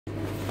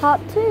part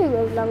 2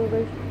 of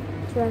Longbrige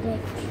redich.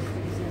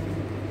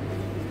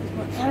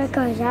 There it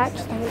goes, I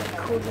accidentally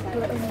called the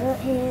button, but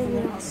here we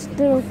are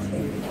still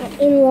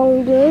in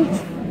Longbrige.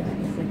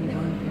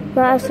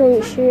 Might have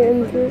something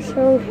shooting for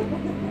some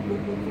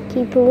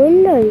keeper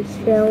windows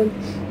film.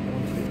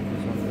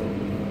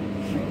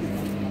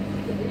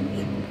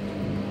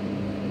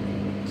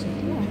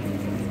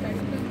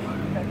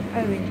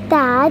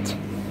 Dad.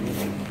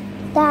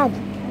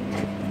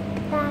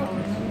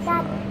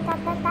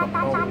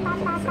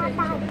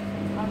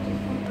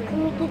 Can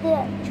we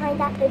try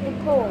that baby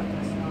port?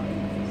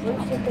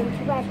 Once we've been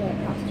to Reddit.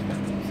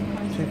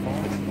 Too far.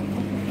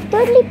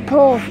 Dudley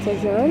Port,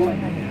 isn't it?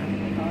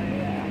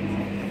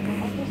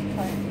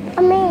 I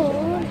mean,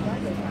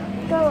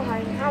 go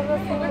home, have a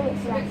few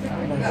minutes left.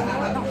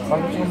 By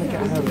the time we get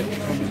home, it's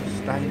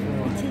time to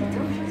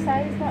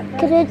stay.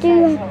 Could I do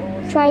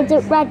trains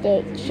at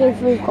Redditch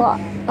if we've got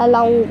a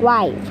long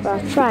wait for a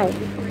train?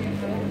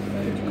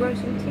 Did you grow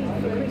some teeth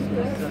for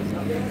Christmas?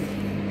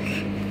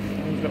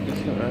 You've got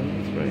this around,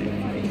 it's ready.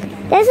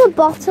 There's a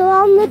bottle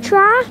on the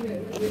track. How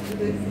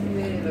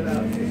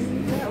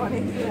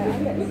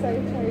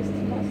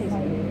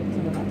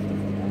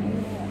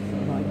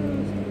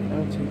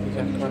teeth is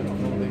that close to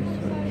all these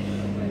three?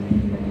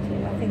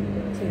 I think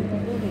 2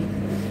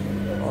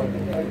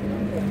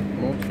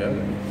 More to go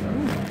then.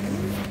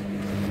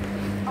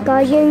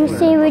 Guys, you can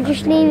see we're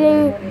just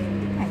leaving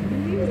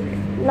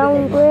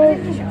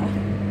Longbrige.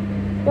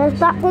 There's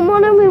that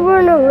one and we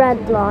run a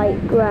red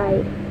light,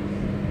 great.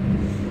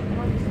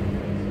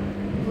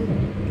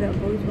 Little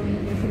boys want to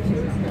go to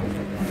the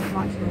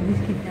much more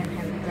this kid don't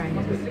have the brain.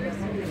 Little kids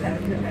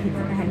in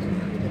the house.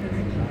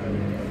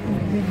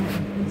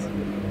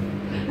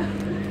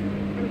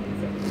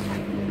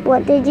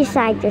 What did you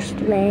say just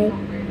to me?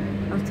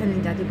 I was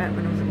telling Daddy about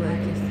when I was at work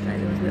yesterday,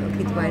 there was little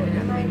kids waving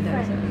out the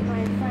windows.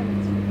 My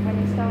friends, when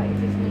he started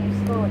his new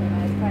school, and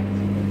my friends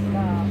at the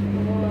start,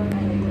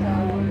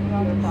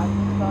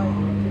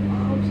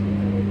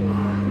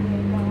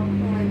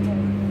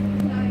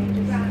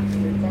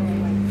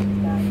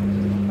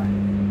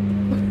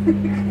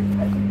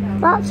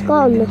 That's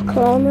got a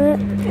knuckle on it.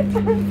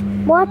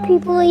 Why are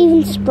people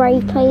even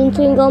spray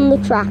painting on the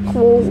track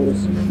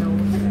walls?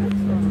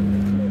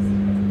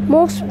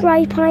 More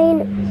spray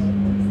paint.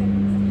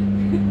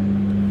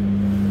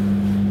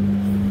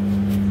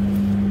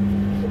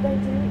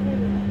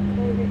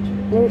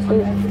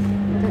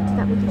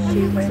 That was a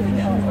shoe, because if it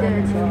was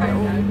dirty,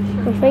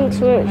 I think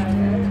so.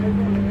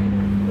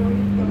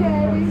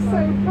 yeah, he's so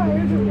proud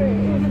of me.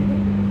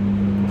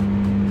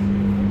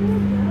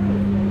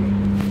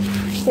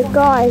 So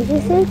guys,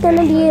 this is going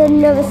to be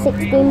another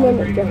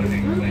 16-minute jump.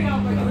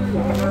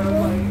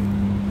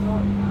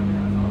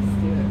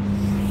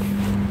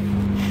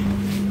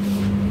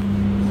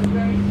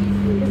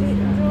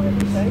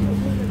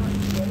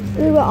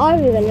 We were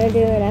either going to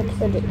do an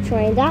episode of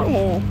trains out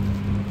here,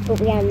 but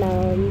we had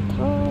no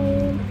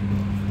time.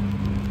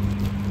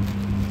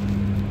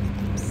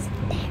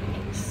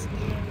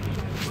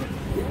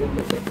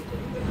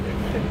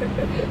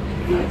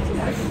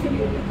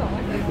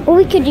 Or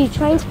we could do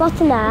train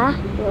spotting there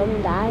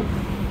one day.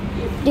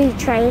 Do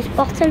train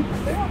spotting.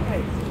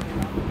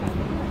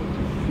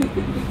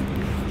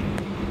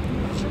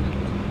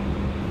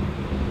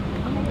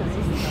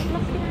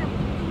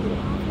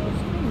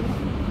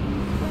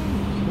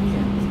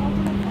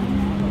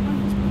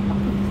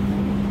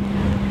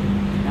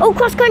 Oh,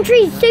 cross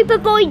country super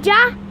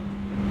Voyager.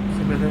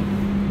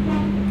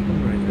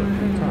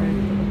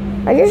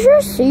 I just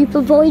heard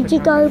super Voyager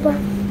go by.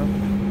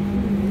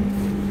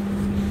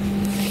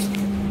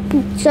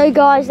 So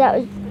guys, that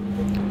was,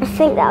 I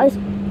think that was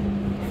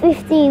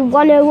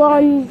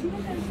 5101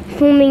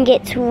 forming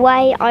its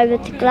way over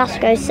to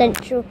Glasgow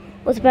Central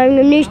or to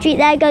Birmingham New Street.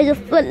 There goes a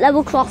foot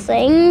level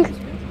crossing.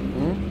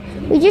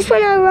 We just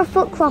went over a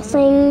foot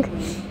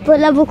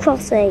level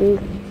crossing.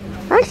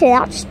 Actually,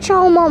 that's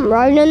Charlemont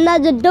Road, and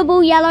there's a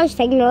double yellow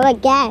signal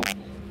again.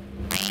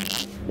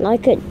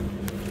 Like at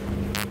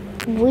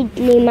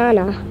Widley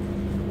Manor.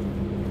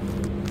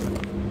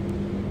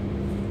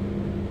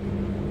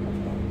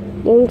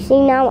 You can see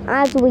now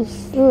as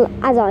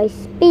I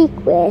speak,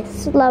 we're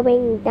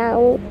slowing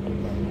down.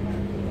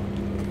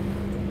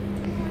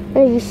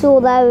 As you saw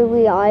there,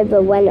 we either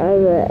went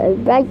over a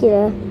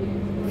regular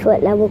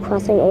foot level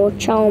crossing or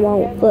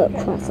Charlemont foot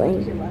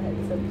crossing.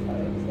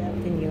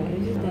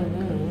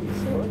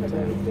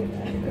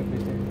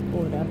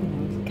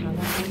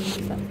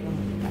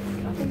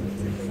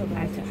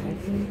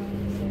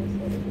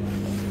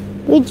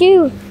 Would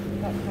you?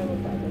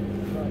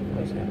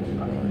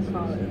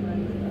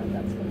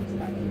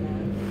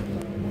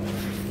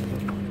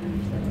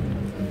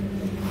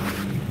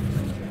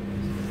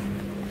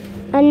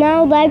 And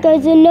now there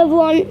goes another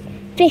one,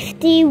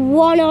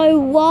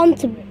 5101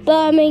 to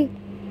Birmingham,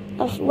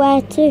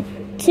 where to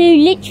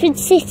Lichford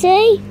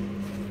City.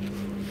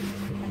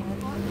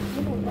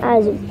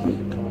 As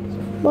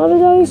why are we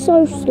going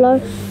so slow?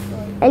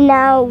 And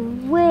now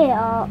we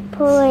are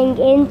pulling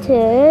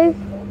into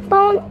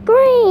Font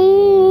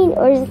Green,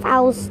 or is it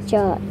Owl's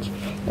Church?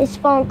 It's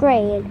Font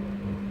Green.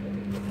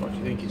 What do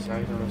you think it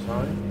says on the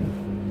sign?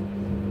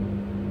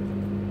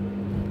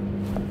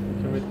 You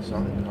can read the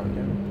sign, can't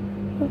you?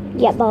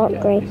 Yeah, Barnt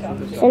Green.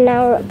 So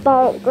now we're at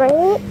Barnt Green.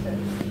 Well,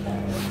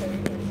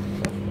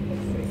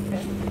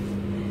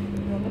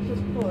 let's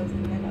just pause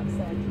and then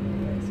upset.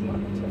 It's not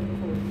much of a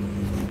pause.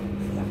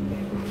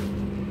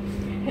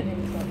 And then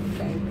it's like,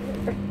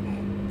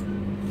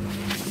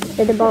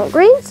 To the Barnt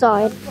Green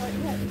side.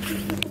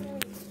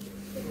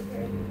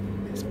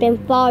 It's been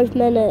 5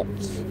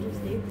 minutes.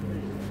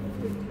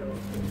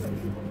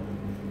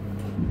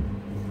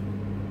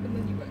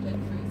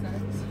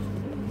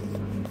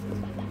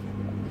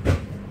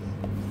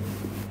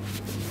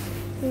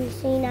 You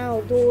see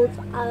now doors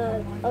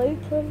are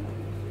open.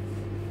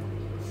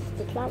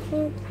 The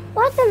platform.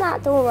 Why isn't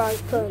that door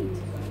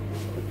open?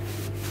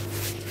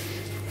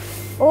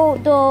 All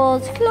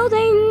doors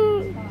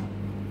closing.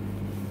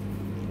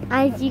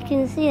 As you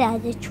can see,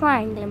 there's a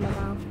triangle in my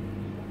mouth.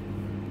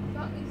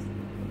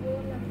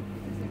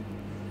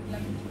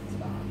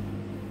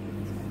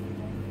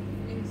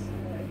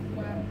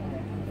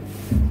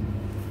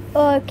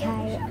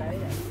 Okay.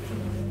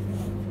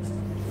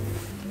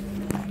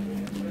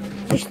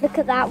 Just look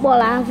at that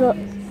while I have a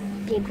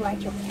big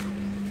wedge up there.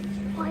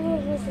 Why are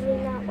you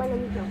doing that when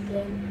I'm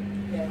jogging?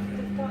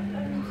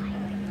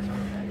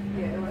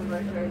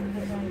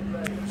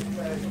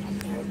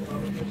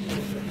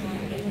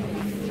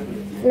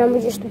 And then we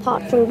just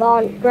depart from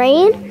Barnt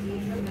Green.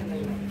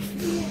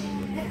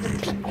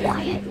 Be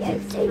quiet, you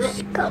two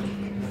scum.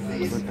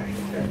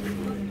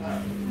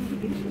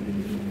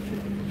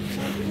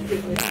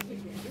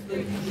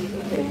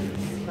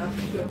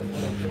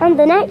 And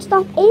the next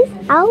stop is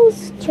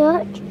Owl's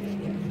Church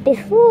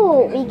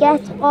before we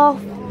get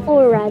off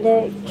for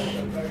Redich.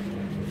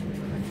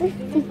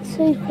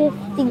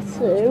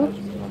 52.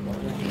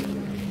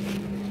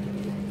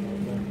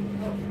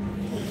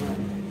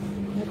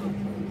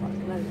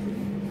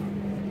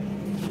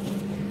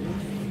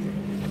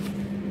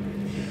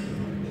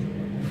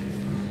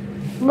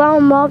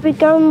 Well, might be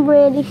going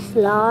really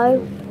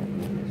slow.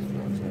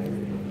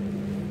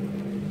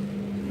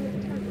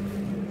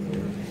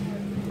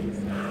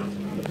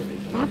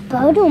 That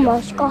bird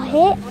almost got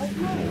hit.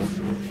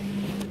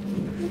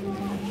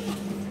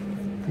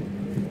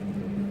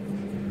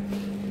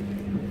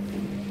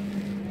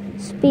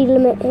 Speed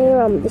limit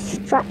here on this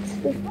track's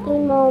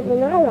 15 miles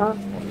an hour.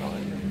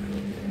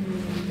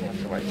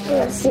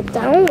 Let's sit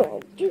down.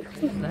 You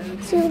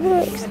can see all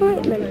the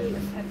excitement.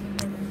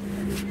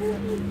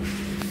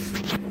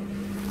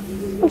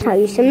 I'll tell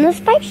you some of the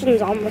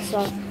stations on the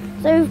side.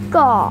 So we've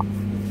got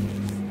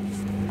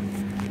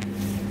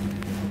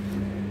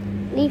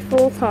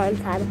full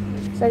timetable.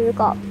 So we've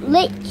got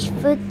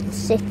Lichford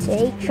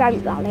City,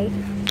 Trent Valley,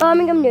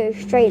 Birmingham New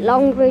Street,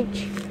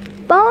 Longbrige,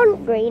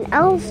 Barnt Green,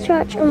 Owl's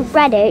Church and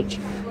Redich.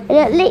 And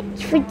at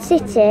Lichford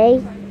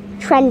City,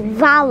 Trent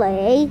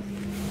Valley,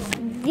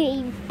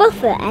 the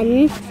buffer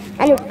ends,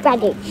 and at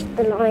Redich,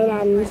 the line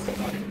ends.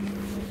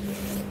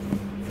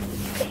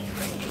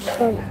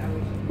 So,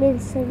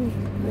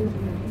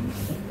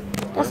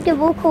 let's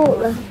give a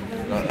quarter.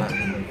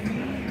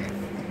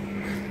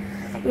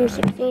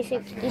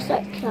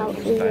 1666 out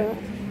here.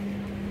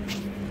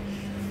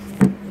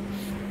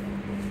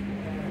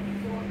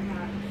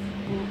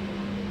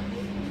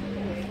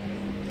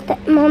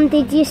 Mum,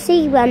 did you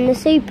see when the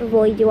super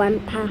void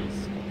went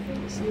past?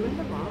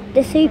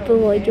 The super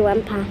void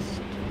went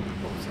past.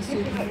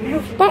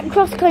 That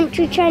cross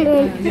country train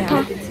went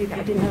past.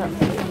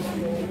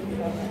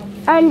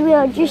 And we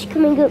are just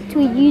coming up to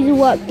a user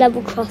work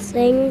level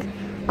crossing.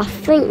 I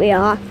think we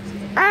are.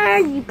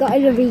 And you've got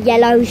another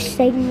yellow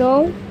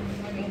signal.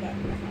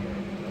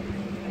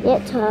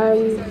 It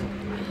turns.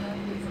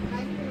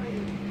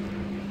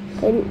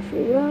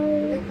 Country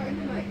road.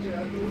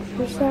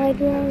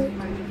 Side road.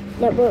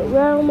 Network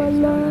realm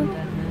on there.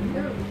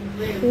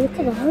 Look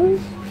at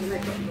those.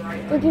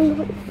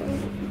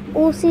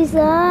 Horses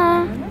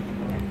there.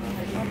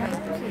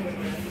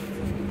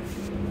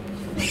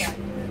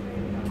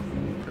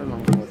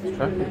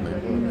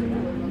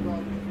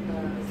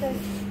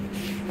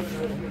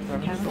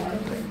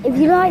 If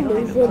you like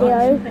this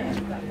video,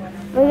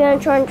 we're going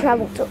to try and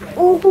travel to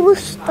all the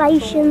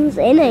stations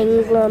in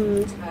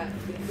England.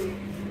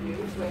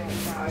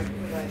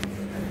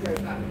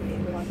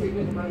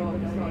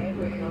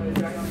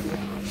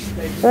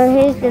 So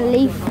here's the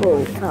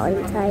lethal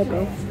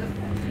timetable.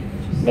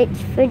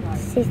 Lichford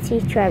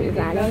City, Trent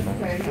Valley,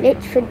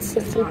 Lichford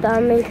City,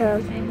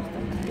 Birmingham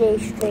New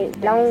Street,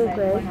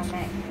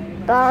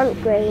 Longbrige,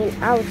 Barnt Green,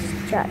 Owl's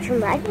Church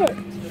and Redich.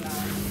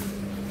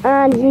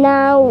 And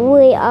now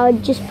we are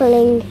just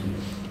pulling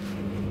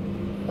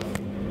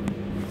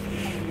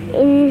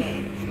in,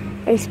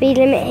 and speed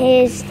limit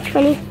here is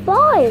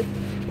 25.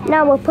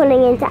 Now we're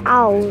pulling into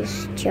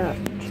Owl's Church.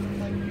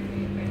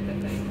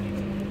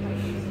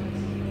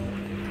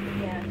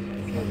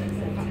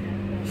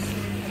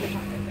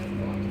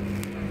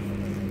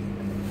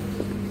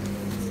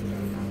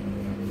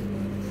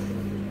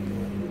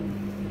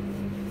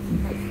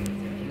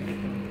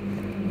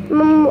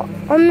 Mum,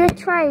 on the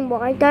train,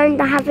 why don't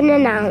they have an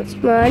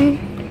announcement?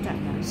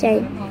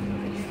 So,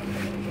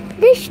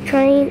 this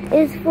train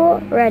is for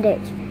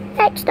Redich.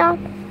 Next stop,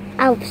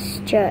 Alf's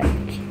Church.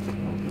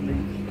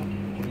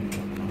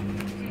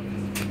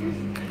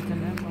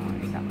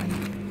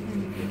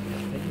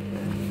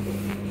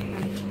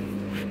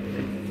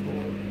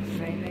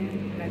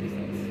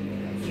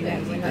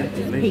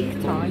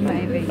 Peak time,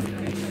 maybe.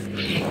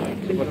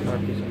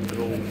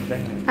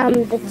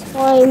 The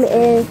time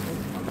is,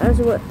 as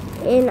we're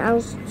in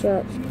Alf's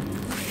Church,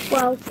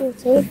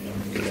 12:14.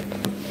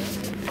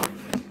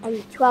 And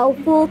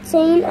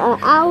 12:14 at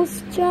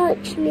Alf's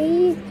Church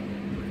leaves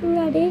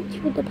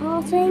Redich with the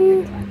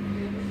passing.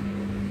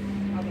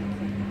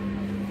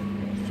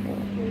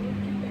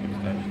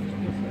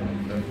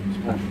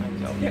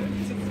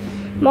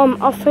 Mum,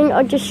 I think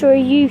I just saw a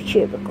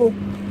YouTuber called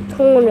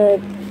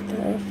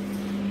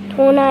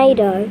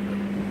Tornado,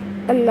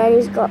 and then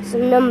he's got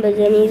some numbers,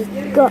 and he's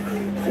got a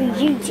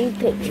YouTube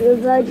picture of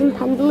Virgin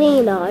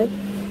Pendolino.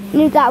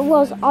 And if that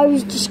was, I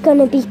was just going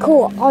to be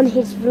caught on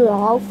his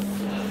vlog.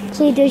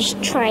 So he does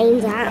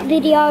trains out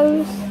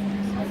videos.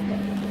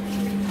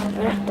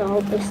 I have to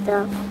hold this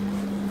stuff.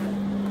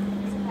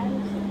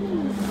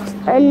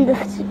 And the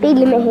speed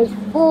limit is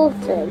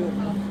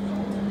 40.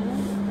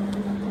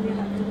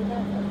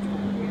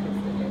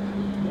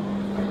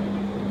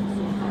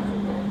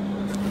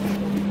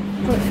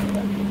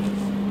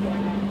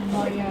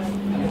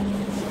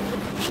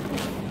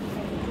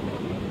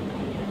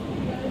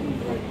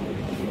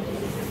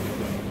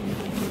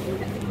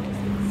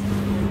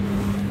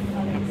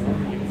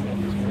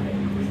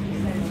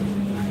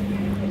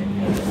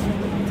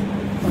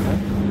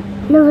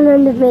 Another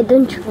London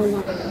Midland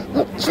train.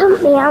 It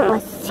jumped me out my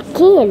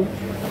skin.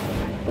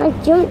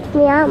 That jumped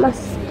me out my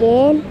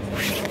skin.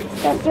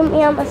 That jumped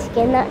me out my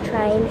skin, that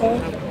train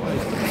did.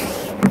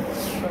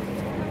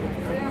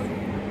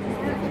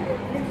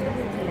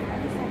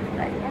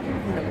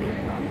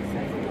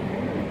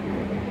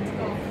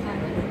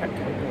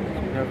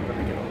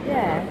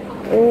 Yeah.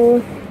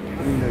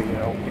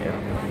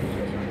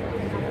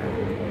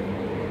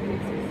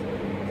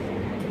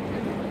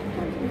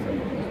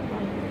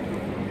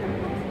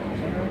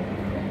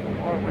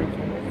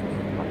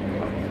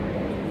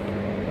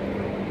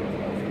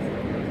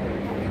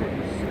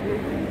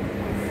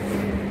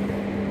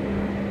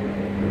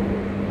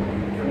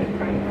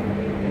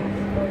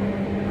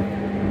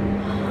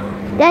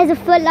 There's a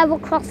foot level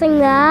crossing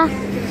there. Is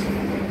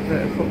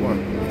that a foot one?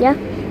 Yeah,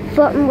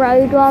 foot and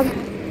road one.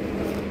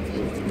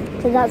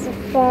 So that's a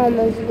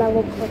farmer's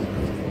level crossing.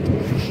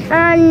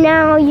 And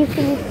now you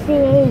can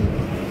see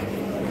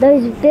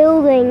those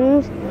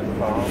buildings.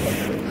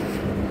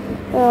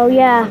 Oh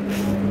yeah,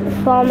 the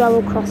farm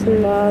level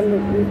crossing one.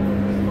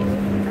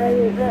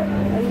 And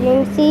as you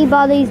can see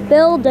by these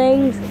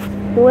buildings,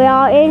 we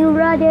are in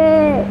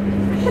Redich.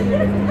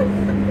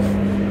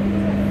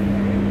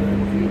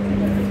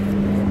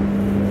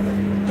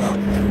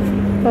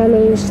 I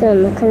mean, still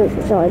in the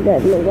countryside,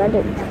 but in the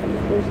Redich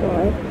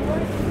countryside.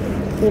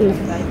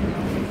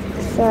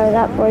 So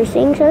that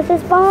bracing shows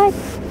us by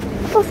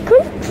cross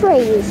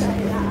countries.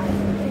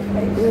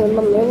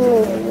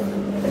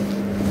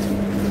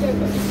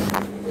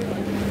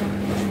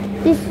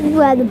 This is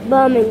where the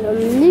Birmingham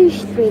New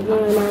Street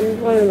line is,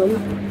 one of them.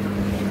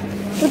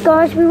 So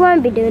guys, we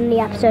won't be doing the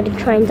episode of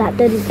trains at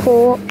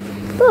Dunport,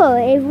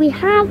 but if we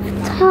have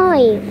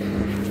time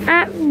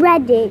at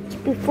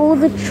Redich before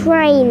the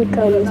train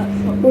comes,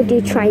 we'll do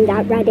trains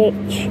at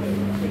Redich.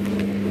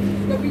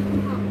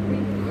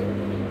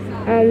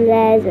 And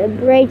there's a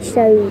bridge,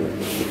 so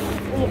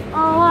we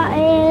are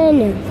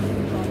in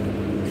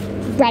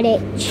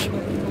Redich.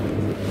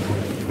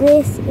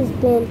 This has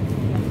been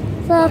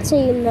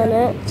 13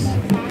 minutes.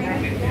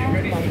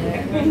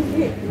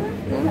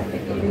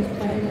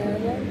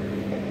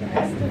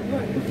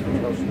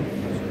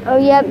 Oh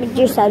yeah, we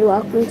just said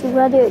welcome to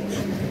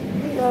Redich.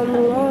 On the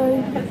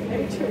line.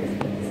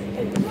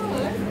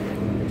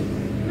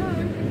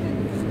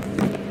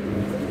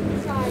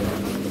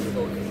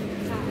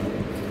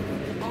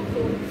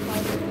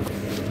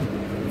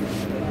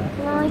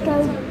 Can I go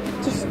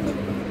just...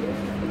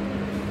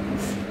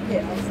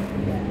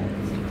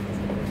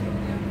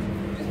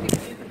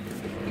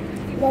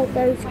 There's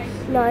those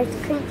nice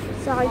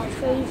countryside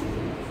trees.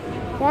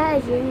 There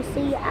you can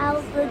see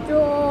out the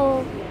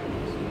door.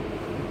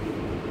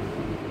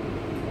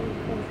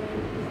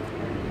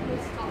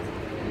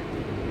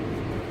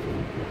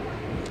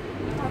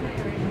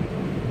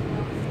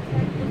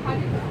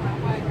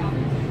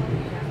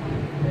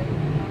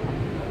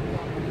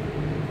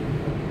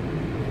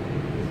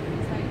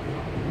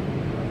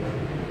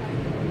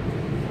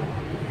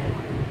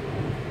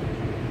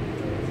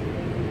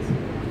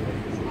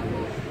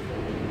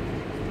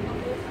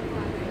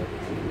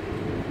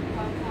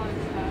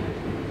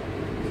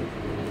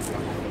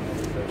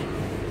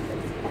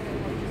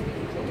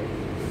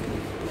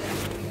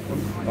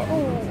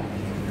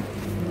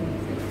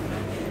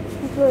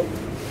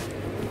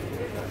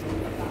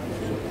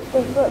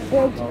 The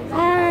footbridge,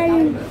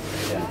 and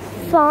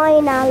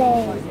finally,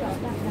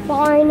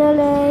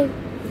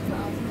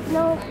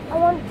 no, I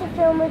want to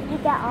film as you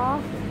get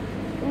off,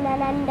 and then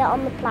and end it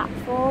on the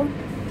platform.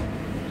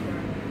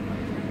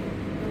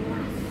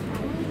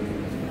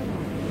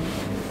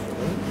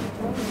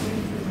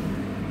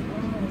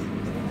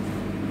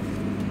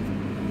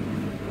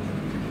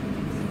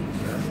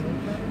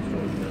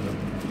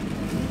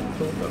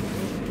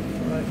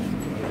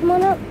 Come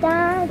on up,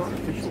 Dad.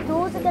 The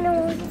doors are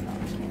gonna open.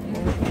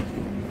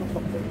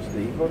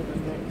 Steve on,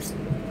 isn't it?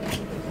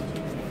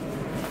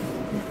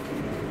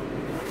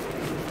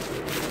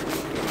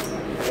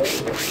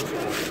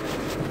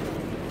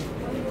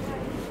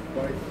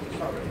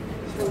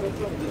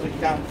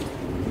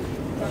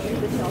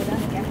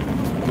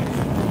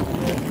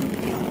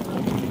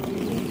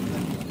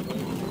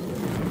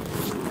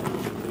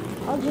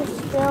 I'll just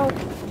fill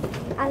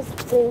as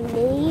we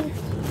leave.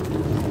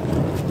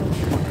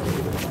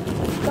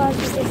 Guys,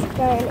 we're just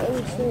going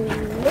into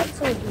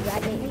Little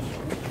Redich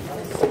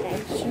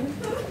station.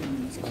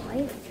 It's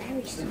quite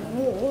very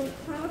small.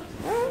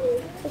 And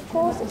of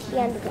course it's the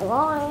end of the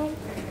line.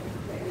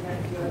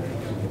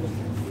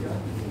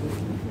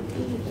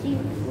 You see,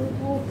 we're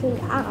walking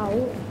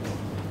out.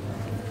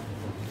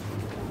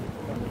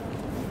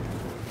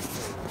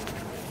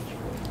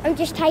 I'm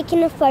just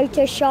taking a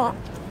photo shot.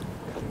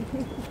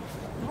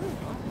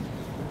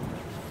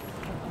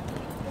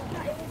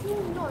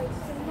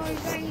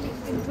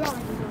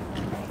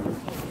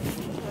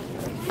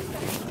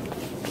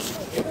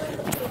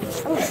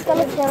 I'm just going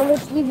to film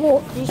as we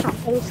walk to the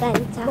shopping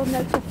centre. Well, no,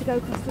 you have to go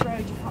across the road.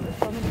 You can't be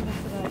filming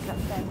across the road.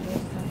 That's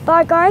dangerous.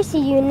 Bye guys, see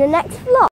you in the next vlog.